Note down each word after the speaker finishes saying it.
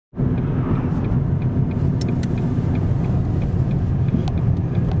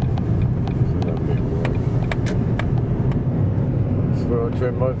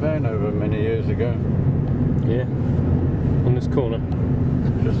trimmed my van over many years ago. Yeah. On this corner.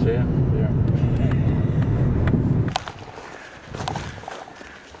 Just here, yeah.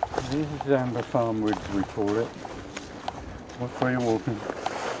 This is Amber Farm Ridge, we call it. Watch where you're walking.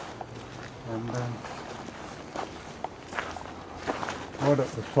 And right up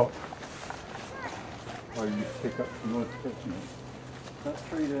the top, where you pick up some more protection. That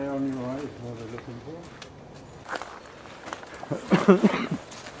tree there on your right is what they're looking for.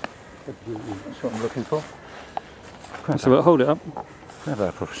 That's what I'm looking for. So hold it up.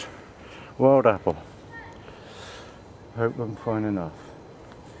 Crabapples. Wild apple. Hope we can find enough.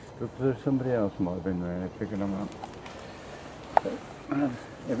 Look, there's somebody else might have been there picking them up. So,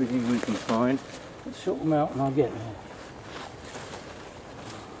 everything we can find, let's sort them out and I'll get there.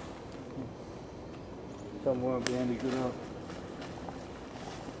 Some won't be any good up.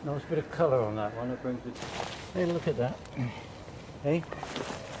 Nice bit of colour on that one, it brings it. Hey, look at that. Hey?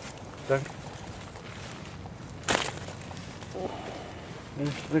 Don't.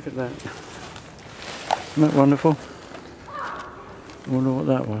 Look at that. Isn't that wonderful? I wonder what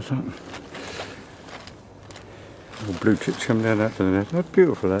that was. Oh, blue chips coming down that to the net. How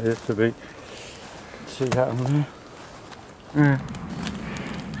beautiful that is to be. See that on there? Yeah.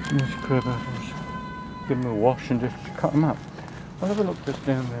 There's crab apples. Give them a wash and just cut them up. I'll have a look just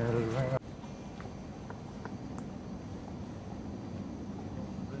down there a little later.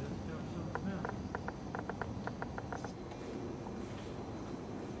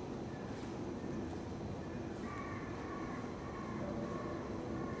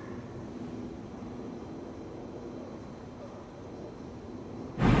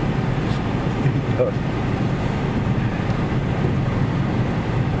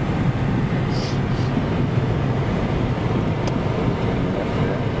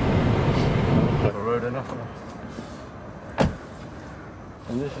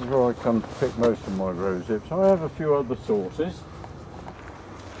 And this is where I come to pick most of my rose hips. I have a few other sources.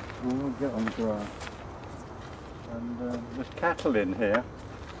 And we'll get on dry. And there's cattle in here.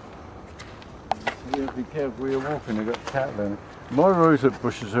 So you have to be careful where you're walking, you've got cattle in it. My rosehip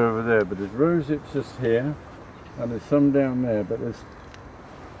bushes are over there, but there's rosehips just here, and there's some down there, but there's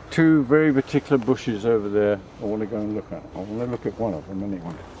two very particular bushes over there I want to go and look at. I want to look at one of them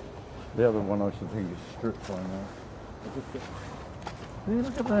anyway. The other one I should think is stripped by now. Yeah,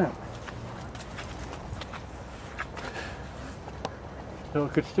 look at that. So I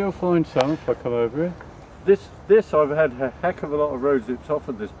could still find some if I come over here. This I've had a heck of a lot of rosehips off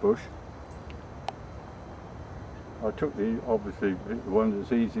of this bush. I took obviously the one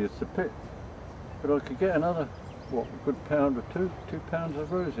that's easiest to pick, but I could get another, what, a good pound or 2 pounds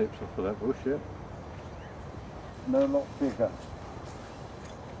of rosehips off of that bush, yeah. No lot bigger.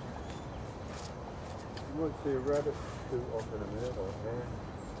 You might see a rabbit shoot off in a minute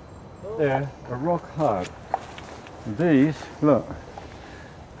or there. A rock hard. These, look,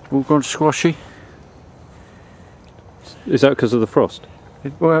 all gone squashy. Is that because of the frost?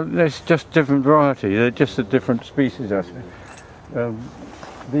 Well, there's just different variety. They're just a different species, actually.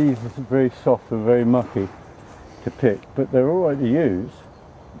 These are very soft and very mucky to pick, but they're all right to use.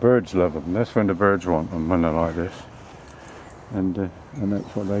 Birds love them. That's when the birds want them, when they're like this. And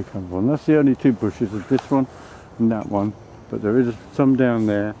that's what they come from. That's the only two bushes, is this one and that one. But there is some down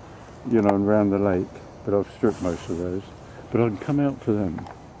there, you know, around the lake. But I've stripped most of those. But I can come out for them.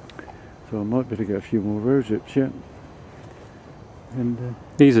 So I might be able to get a few more rosehips yet. And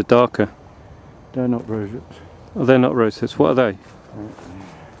these are darker. They're not rosehips. Oh, they're not rosehips. What are they?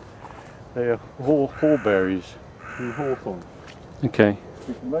 They are hawberries from hawthorn. Okay.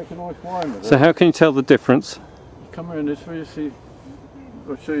 You can make a nice wine with them. So how can you tell the difference? Come around this way, you see.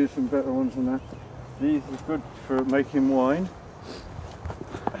 I'll show you some better ones than that. These are good for making wine.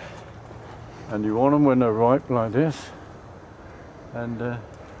 And you want them when they're ripe like this. And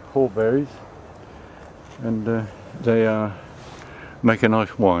hawberries. And they make a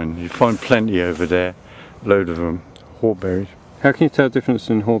nice wine. You find plenty over there, load of them, hawberries. How can you tell the difference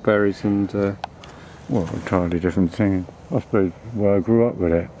in hawberries and... Well, entirely different thing. I suppose where I grew up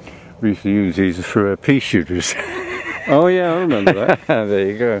with it. We used to use these for pea shooters. Oh yeah, I remember that. There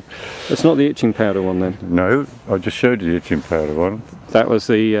you go. It's not the itching powder one then? No, I just showed you the itching powder one. That was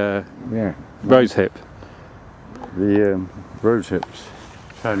the yeah, rose hip. The rose hips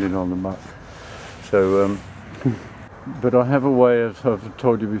pounding on the muck. So, but I have a way, as I've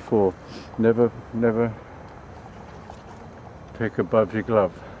told you before, never pick above your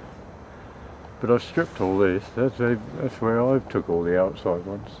glove. But I've stripped all this. That's where I took all the outside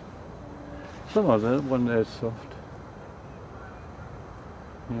ones. Some of that one there's soft.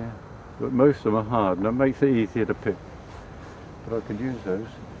 Yeah, but most of them are hard, and that makes it easier to pick. but I could use those.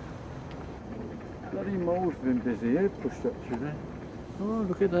 Bloody mole's been busy here, pushed up through there. Oh,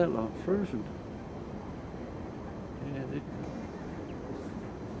 look at that lot, frozen. Yeah, they...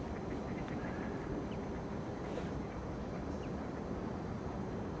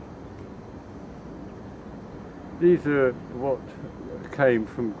 These are what came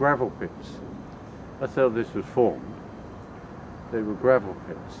from gravel pits. That's how this was formed. They were gravel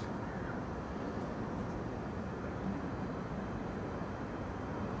pits.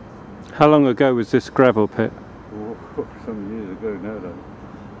 How long ago was this gravel pit? Oh, some years ago now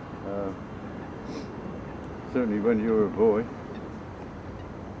though. Certainly when you were a boy.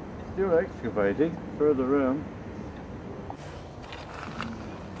 Still excavating further around.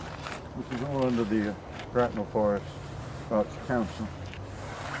 This is all under the Bracknell Forest Arts Council.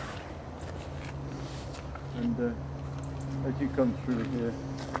 And as you come through here,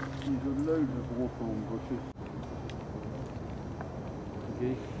 these are loads of hawthorn bushes.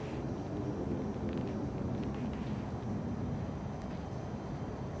 Okay.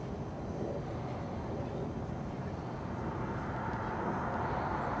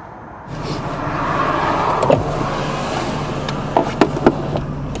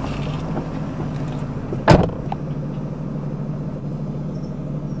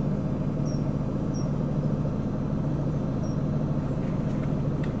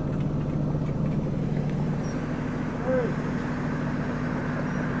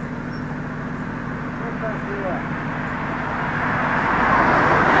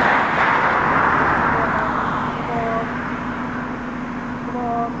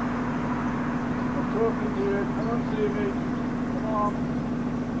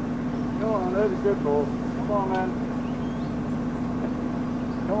 There's a good ball. Come on, man.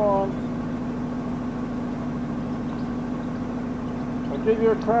 Come on. I'll give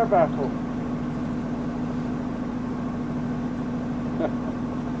you a crabapple.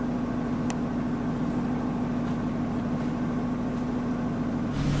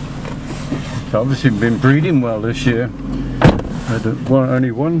 It's obviously been breeding well this year.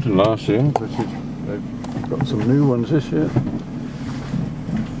 Only one last year, but they've got some new ones this year.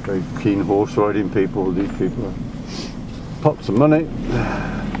 Very keen horse riding people, these people are pots of money.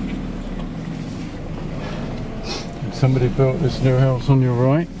 And somebody built this new house on your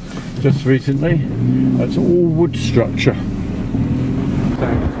right just recently. That's all wood structure.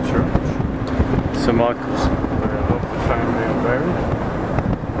 Thanks, church. St Michael's, where a lot of the family are buried.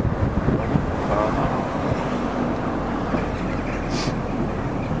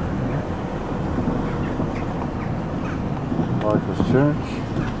 Michael's Church.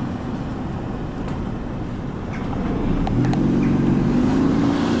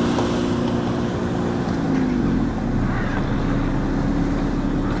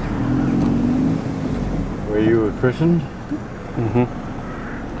 Where you were christened? Mm-hmm.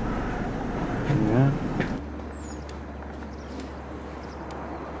 Yeah.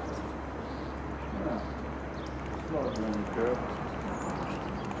 Slightly on the curve.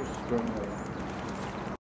 Just strong there.